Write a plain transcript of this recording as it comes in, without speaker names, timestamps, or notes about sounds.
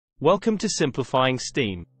Welcome to Simplifying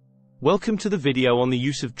STEAM. Welcome to the video on the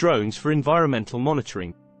use of drones for environmental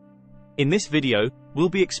monitoring. In this video, we'll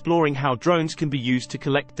be exploring how drones can be used to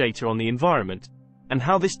collect data on the environment, and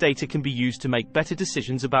how this data can be used to make better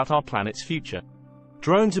decisions about our planet's future.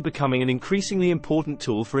 Drones are becoming an increasingly important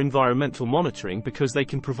tool for environmental monitoring because they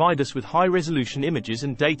can provide us with high-resolution images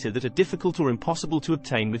and data that are difficult or impossible to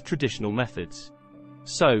obtain with traditional methods.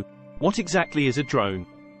 So, what exactly is a drone?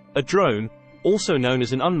 A drone, also known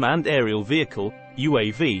as an unmanned aerial vehicle,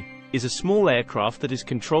 UAV, is a small aircraft that is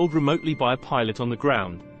controlled remotely by a pilot on the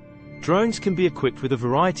ground. Drones can be equipped with a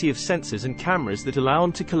variety of sensors and cameras that allow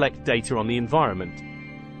them to collect data on the environment.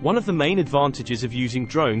 One of the main advantages of using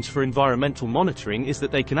drones for environmental monitoring is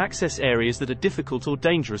that they can access areas that are difficult or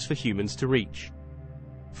dangerous for humans to reach.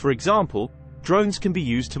 For example, drones can be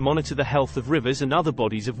used to monitor the health of rivers and other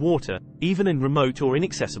bodies of water, even in remote or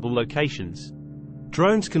inaccessible locations.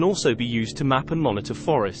 Drones can also be used to map and monitor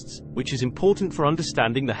forests, which is important for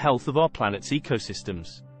understanding the health of our planet's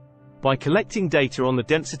ecosystems. By collecting data on the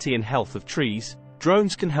density and health of trees,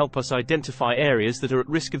 drones can help us identify areas that are at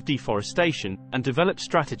risk of deforestation and develop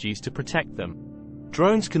strategies to protect them.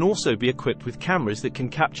 Drones can also be equipped with cameras that can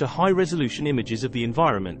capture high-resolution images of the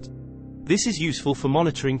environment. This is useful for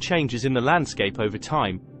monitoring changes in the landscape over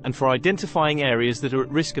time, and for identifying areas that are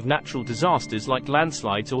at risk of natural disasters like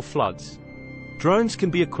landslides or floods. Drones can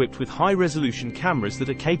be equipped with high-resolution cameras that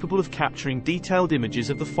are capable of capturing detailed images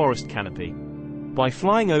of the forest canopy. By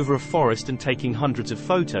flying over a forest and taking hundreds of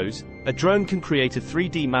photos, a drone can create a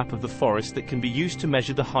 3D map of the forest that can be used to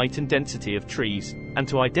measure the height and density of trees, and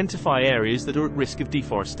to identify areas that are at risk of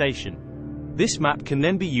deforestation. This map can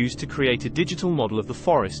then be used to create a digital model of the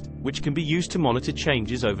forest, which can be used to monitor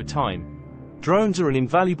changes over time. Drones are an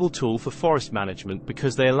invaluable tool for forest management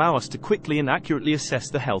because they allow us to quickly and accurately assess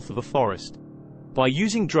the health of a forest. By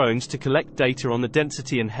using drones to collect data on the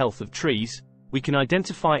density and health of trees, we can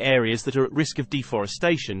identify areas that are at risk of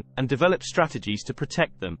deforestation and develop strategies to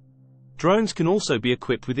protect them. Drones can also be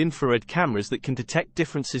equipped with infrared cameras that can detect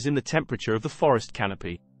differences in the temperature of the forest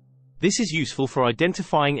canopy. This is useful for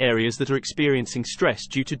identifying areas that are experiencing stress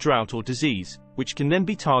due to drought or disease, which can then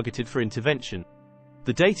be targeted for intervention.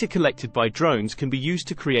 The data collected by drones can be used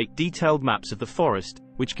to create detailed maps of the forest,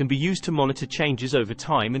 which can be used to monitor changes over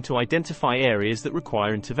time and to identify areas that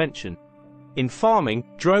require intervention. In farming,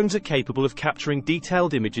 drones are capable of capturing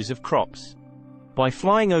detailed images of crops. By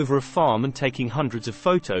flying over a farm and taking hundreds of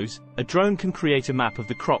photos, a drone can create a map of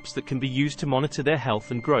the crops that can be used to monitor their health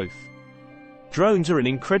and growth. Drones are an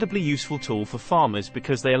incredibly useful tool for farmers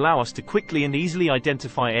because they allow us to quickly and easily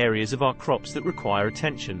identify areas of our crops that require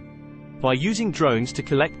attention. By using drones to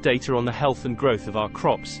collect data on the health and growth of our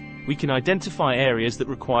crops, we can identify areas that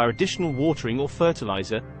require additional watering or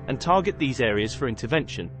fertilizer, and target these areas for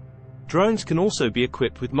intervention. Drones can also be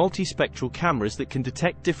equipped with multispectral cameras that can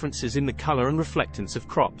detect differences in the color and reflectance of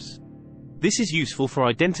crops. This is useful for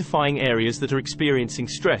identifying areas that are experiencing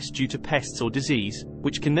stress due to pests or disease,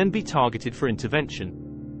 which can then be targeted for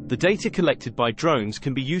intervention. The data collected by drones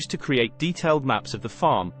can be used to create detailed maps of the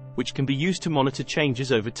farm, which can be used to monitor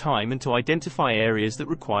changes over time and to identify areas that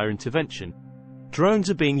require intervention. Drones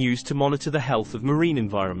are being used to monitor the health of marine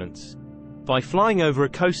environments. By flying over a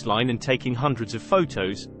coastline and taking hundreds of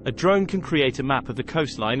photos, a drone can create a map of the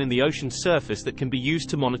coastline and the ocean's surface that can be used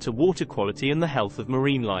to monitor water quality and the health of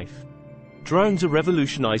marine life. Drones are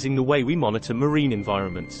revolutionizing the way we monitor marine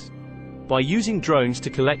environments. By using drones to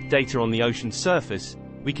collect data on the ocean's surface,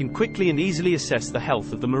 we can quickly and easily assess the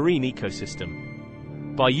health of the marine ecosystem.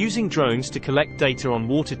 By using drones to collect data on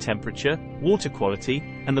water temperature, water quality,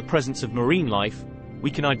 and the presence of marine life,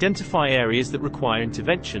 we can identify areas that require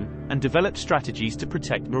intervention and develop strategies to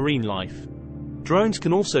protect marine life. Drones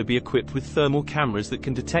can also be equipped with thermal cameras that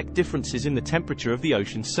can detect differences in the temperature of the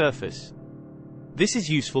ocean's surface. This is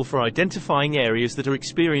useful for identifying areas that are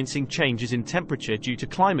experiencing changes in temperature due to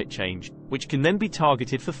climate change, which can then be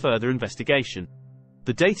targeted for further investigation.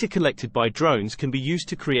 The data collected by drones can be used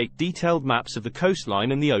to create detailed maps of the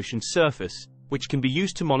coastline and the ocean's surface, which can be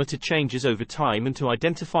used to monitor changes over time and to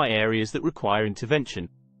identify areas that require intervention.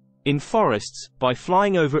 In forests, by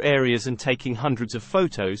flying over areas and taking hundreds of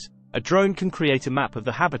photos, a drone can create a map of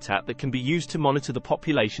the habitat that can be used to monitor the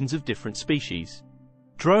populations of different species.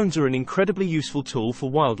 Drones are an incredibly useful tool for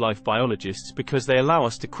wildlife biologists because they allow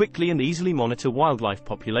us to quickly and easily monitor wildlife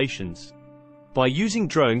populations. By using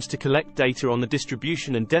drones to collect data on the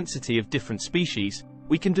distribution and density of different species,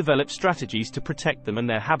 we can develop strategies to protect them and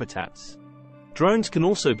their habitats. Drones can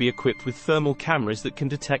also be equipped with thermal cameras that can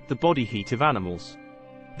detect the body heat of animals.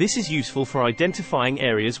 This is useful for identifying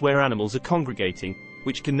areas where animals are congregating,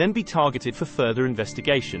 which can then be targeted for further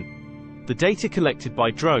investigation. The data collected by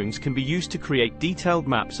drones can be used to create detailed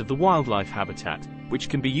maps of the wildlife habitat, which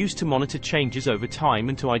can be used to monitor changes over time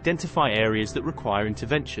and to identify areas that require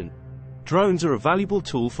intervention. Drones are a valuable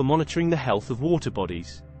tool for monitoring the health of water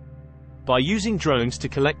bodies. By using drones to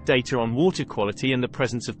collect data on water quality and the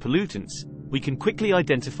presence of pollutants, we can quickly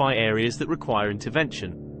identify areas that require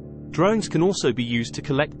intervention. Drones can also be used to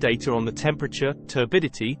collect data on the temperature,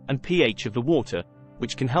 turbidity, and pH of the water,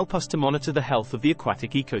 which can help us to monitor the health of the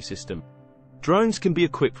aquatic ecosystem. Drones can be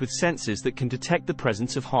equipped with sensors that can detect the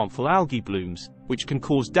presence of harmful algae blooms, which can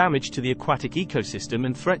cause damage to the aquatic ecosystem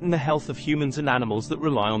and threaten the health of humans and animals that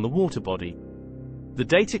rely on the water body. The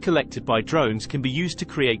data collected by drones can be used to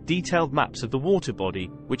create detailed maps of the water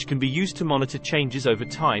body, which can be used to monitor changes over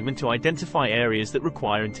time and to identify areas that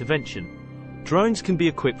require intervention. Drones can be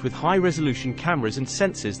equipped with high-resolution cameras and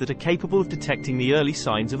sensors that are capable of detecting the early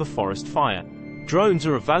signs of a forest fire. Drones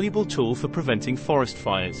are a valuable tool for preventing forest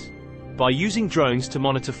fires. By using drones to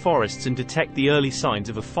monitor forests and detect the early signs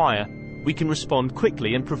of a fire, we can respond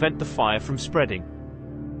quickly and prevent the fire from spreading.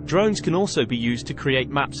 Drones can also be used to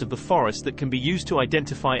create maps of the forest that can be used to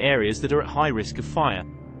identify areas that are at high risk of fire.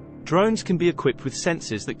 Drones can be equipped with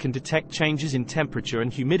sensors that can detect changes in temperature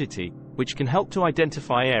and humidity, which can help to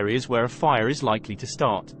identify areas where a fire is likely to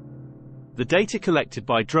start. The data collected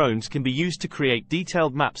by drones can be used to create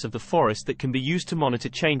detailed maps of the forest that can be used to monitor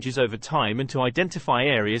changes over time and to identify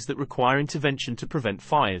areas that require intervention to prevent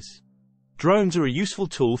fires. Drones are a useful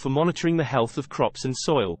tool for monitoring the health of crops and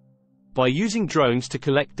soil. By using drones to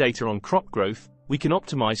collect data on crop growth, we can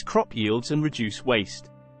optimize crop yields and reduce waste.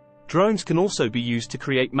 Drones can also be used to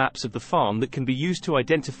create maps of the farm that can be used to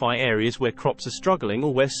identify areas where crops are struggling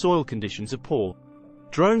or where soil conditions are poor.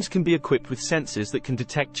 Drones can be equipped with sensors that can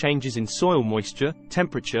detect changes in soil moisture,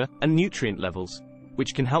 temperature, and nutrient levels,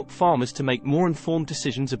 which can help farmers to make more informed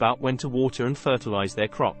decisions about when to water and fertilize their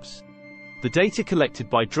crops. The data collected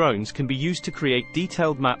by drones can be used to create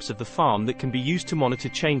detailed maps of the farm that can be used to monitor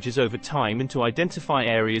changes over time and to identify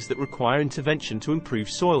areas that require intervention to improve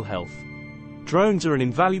soil health. Drones are an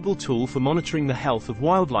invaluable tool for monitoring the health of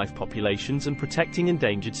wildlife populations and protecting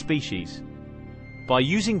endangered species. By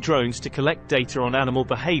using drones to collect data on animal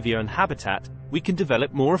behavior and habitat, we can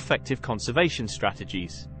develop more effective conservation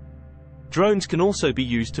strategies. Drones can also be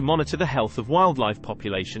used to monitor the health of wildlife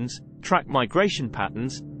populations, track migration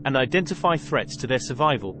patterns, and identify threats to their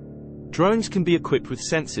survival. Drones can be equipped with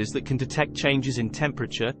sensors that can detect changes in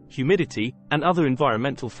temperature, humidity, and other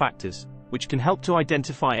environmental factors, which can help to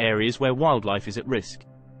identify areas where wildlife is at risk.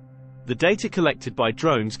 The data collected by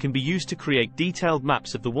drones can be used to create detailed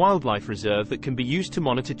maps of the wildlife reserve that can be used to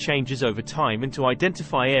monitor changes over time and to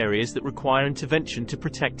identify areas that require intervention to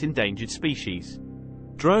protect endangered species.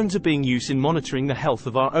 Drones are being used in monitoring the health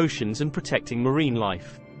of our oceans and protecting marine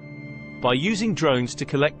life. By using drones to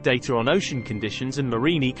collect data on ocean conditions and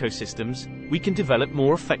marine ecosystems, we can develop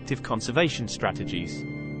more effective conservation strategies.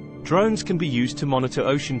 Drones can be used to monitor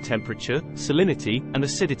ocean temperature, salinity, and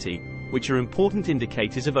acidity, which are important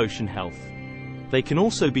indicators of ocean health. They can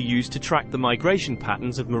also be used to track the migration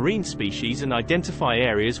patterns of marine species and identify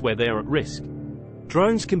areas where they are at risk.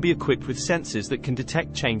 Drones can be equipped with sensors that can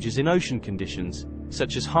detect changes in ocean conditions,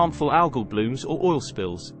 such as harmful algal blooms or oil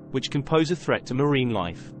spills, which can pose a threat to marine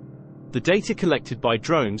life. The data collected by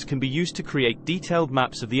drones can be used to create detailed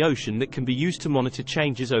maps of the ocean that can be used to monitor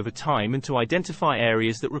changes over time and to identify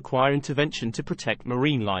areas that require intervention to protect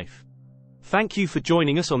marine life. Thank you for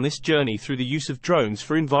joining us on this journey through the use of drones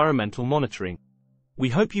for environmental monitoring. We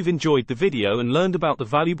hope you've enjoyed the video and learned about the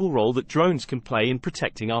valuable role that drones can play in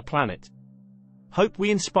protecting our planet. Hope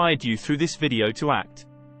we inspired you through this video to act.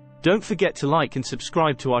 Don't forget to like and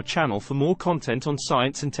subscribe to our channel for more content on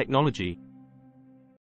science and technology.